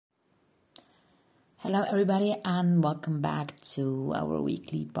Hello, everybody, and welcome back to our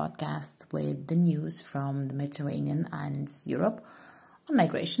weekly podcast with the news from the Mediterranean and Europe on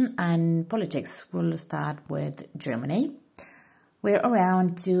migration and politics. We'll start with Germany, where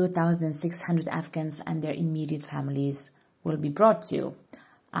around 2,600 Afghans and their immediate families will be brought to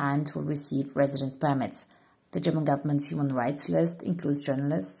and will receive residence permits. The German government's human rights list includes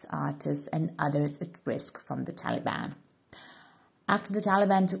journalists, artists, and others at risk from the Taliban. After the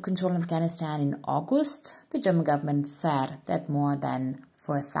Taliban took control of Afghanistan in August, the German government said that more than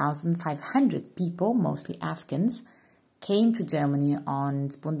 4,500 people, mostly Afghans, came to Germany on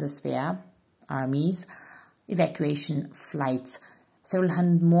Bundeswehr, armies, evacuation flights. Several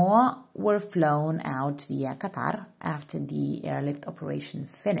hundred more were flown out via Qatar after the airlift operation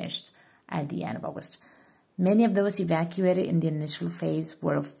finished at the end of August. Many of those evacuated in the initial phase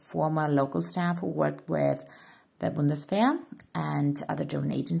were former local staff who worked with the Bundeswehr and other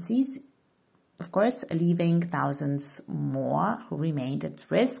German agencies, of course, leaving thousands more who remained at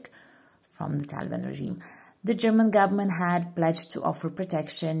risk from the Taliban regime. The German government had pledged to offer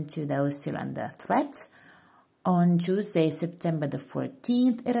protection to those still under threat. On Tuesday, September the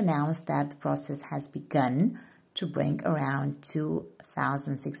 14th, it announced that the process has begun to bring around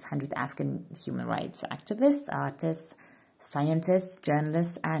 2,600 Afghan human rights activists, artists, scientists,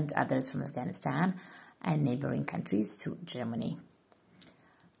 journalists, and others from Afghanistan and neighboring countries to Germany.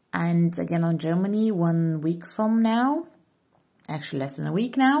 And again on Germany, 1 week from now, actually less than a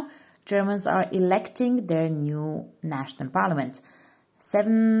week now, Germans are electing their new national parliament.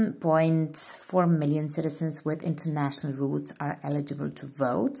 7.4 million citizens with international roots are eligible to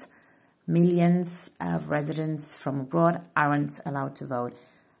vote. Millions of residents from abroad aren't allowed to vote.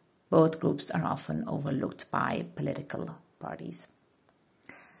 Both groups are often overlooked by political parties.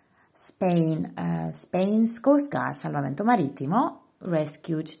 Spain's Coast Guard Salvamento Marítimo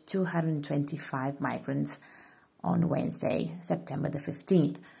rescued 225 migrants on Wednesday, September the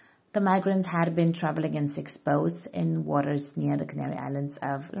 15th. The migrants had been traveling in 6 boats in waters near the Canary Islands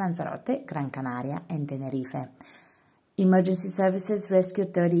of Lanzarote, Gran Canaria, and Tenerife. Emergency services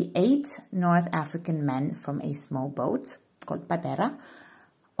rescued 38 North African men from a small boat called Patera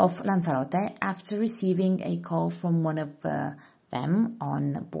off Lanzarote after receiving a call from one of them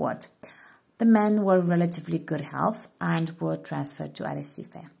on board. The men were relatively good health and were transferred to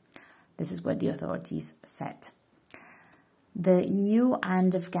Arrecife. This is what the authorities said. The EU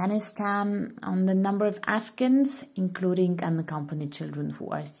and Afghanistan on the number of Afghans, including unaccompanied children who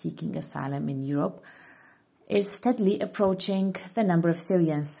are seeking asylum in Europe, is steadily approaching the number of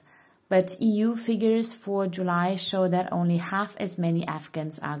Syrians. But EU figures for July show that only half as many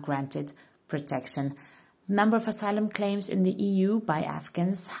Afghans are granted protection. The number of asylum claims in the EU by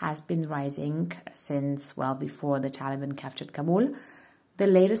Afghans has been rising since well before the Taliban captured Kabul. The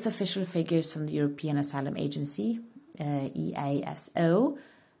latest official figures from the European Asylum Agency, EASO,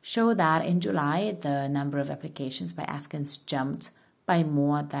 show that in July the number of applications by Afghans jumped by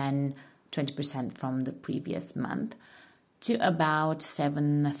more than 20% from the previous month to about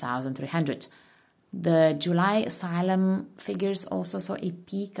 7,300. The July asylum figures also saw a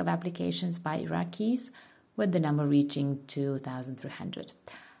peak of applications by Iraqis, with the number reaching 2,300.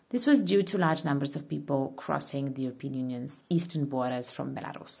 This was due to large numbers of people crossing the European Union's eastern borders from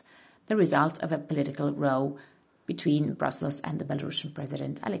Belarus, the result of a political row between Brussels and the Belarusian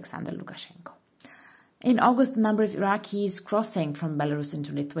president Alexander Lukashenko. In August, the number of Iraqis crossing from Belarus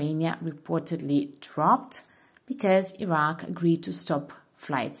into Lithuania reportedly dropped because Iraq agreed to stop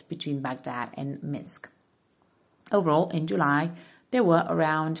flights between Baghdad and Minsk. Overall, in July, there were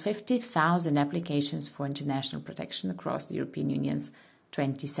around 50,000 applications for international protection across the European Union's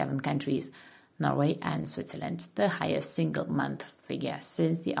 27 countries, Norway and Switzerland, the highest single-month figure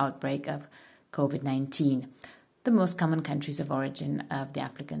since the outbreak of COVID-19. The most common countries of origin of the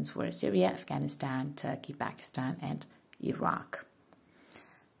applicants were Syria, Afghanistan, Turkey, Pakistan, and Iraq.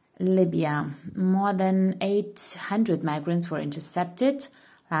 Libya. More than 800 migrants were intercepted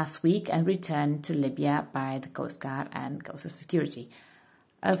last week and returned to Libya by the Coast Guard and Coastal Security.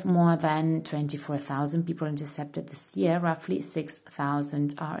 Of more than 24,000 people intercepted this year, roughly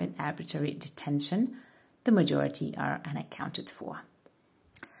 6,000 are in arbitrary detention. The majority are unaccounted for.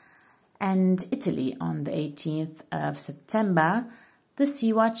 And Italy, on the 18th of September, the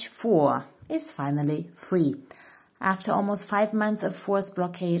Sea-Watch 4 is finally free. After almost 5 months of forced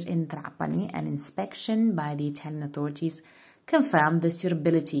blockade in Trapani, an inspection by the Italian authorities confirmed the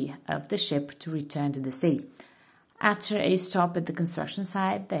suitability of the ship to return to the sea. After a stop at the construction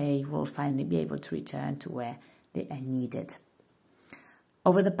site, they will finally be able to return to where they are needed.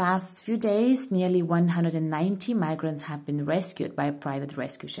 Over the past few days, nearly 190 migrants have been rescued by private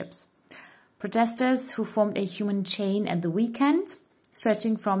rescue ships. Protesters who formed a human chain at the weekend,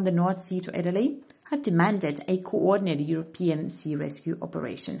 stretching from the North Sea to Italy, have demanded a coordinated European sea rescue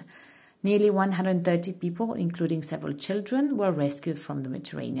operation. Nearly 130 people, including several children, were rescued from the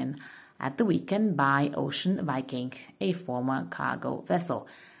Mediterranean at the weekend by Ocean Viking, a former cargo vessel.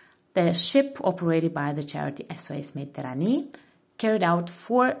 The ship, operated by the charity SOS Mediterranee, carried out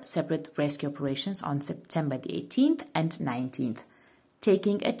 4 separate rescue operations on September the 18th and 19th,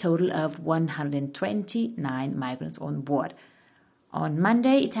 taking a total of 129 migrants on board. On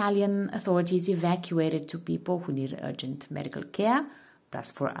Monday, Italian authorities evacuated 2 people who needed urgent medical care,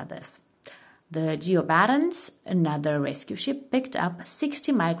 plus 4 others. The Geo Barents, another rescue ship, picked up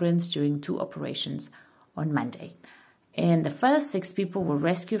 60 migrants during 2 operations on Monday. And the first 6 people were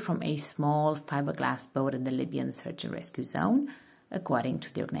rescued from a small fiberglass boat in the Libyan search and rescue zone, according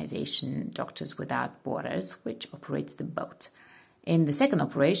to the organization Doctors Without Borders, which operates the boat. In the second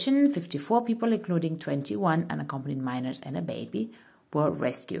operation, 54 people, including 21 unaccompanied minors and a baby, were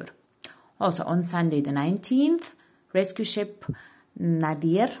rescued. Also on Sunday the 19th, rescue ship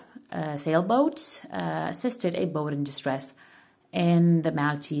Nadir, a sailboat, assisted a boat in distress in the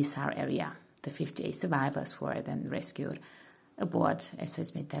Maltese Sar area. The 58 survivors were then rescued aboard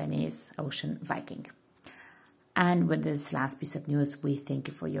SOS Mediterranee's Ocean Viking. And with this last piece of news, we thank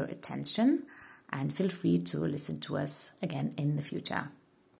you for your attention and feel free to listen to us again in the future.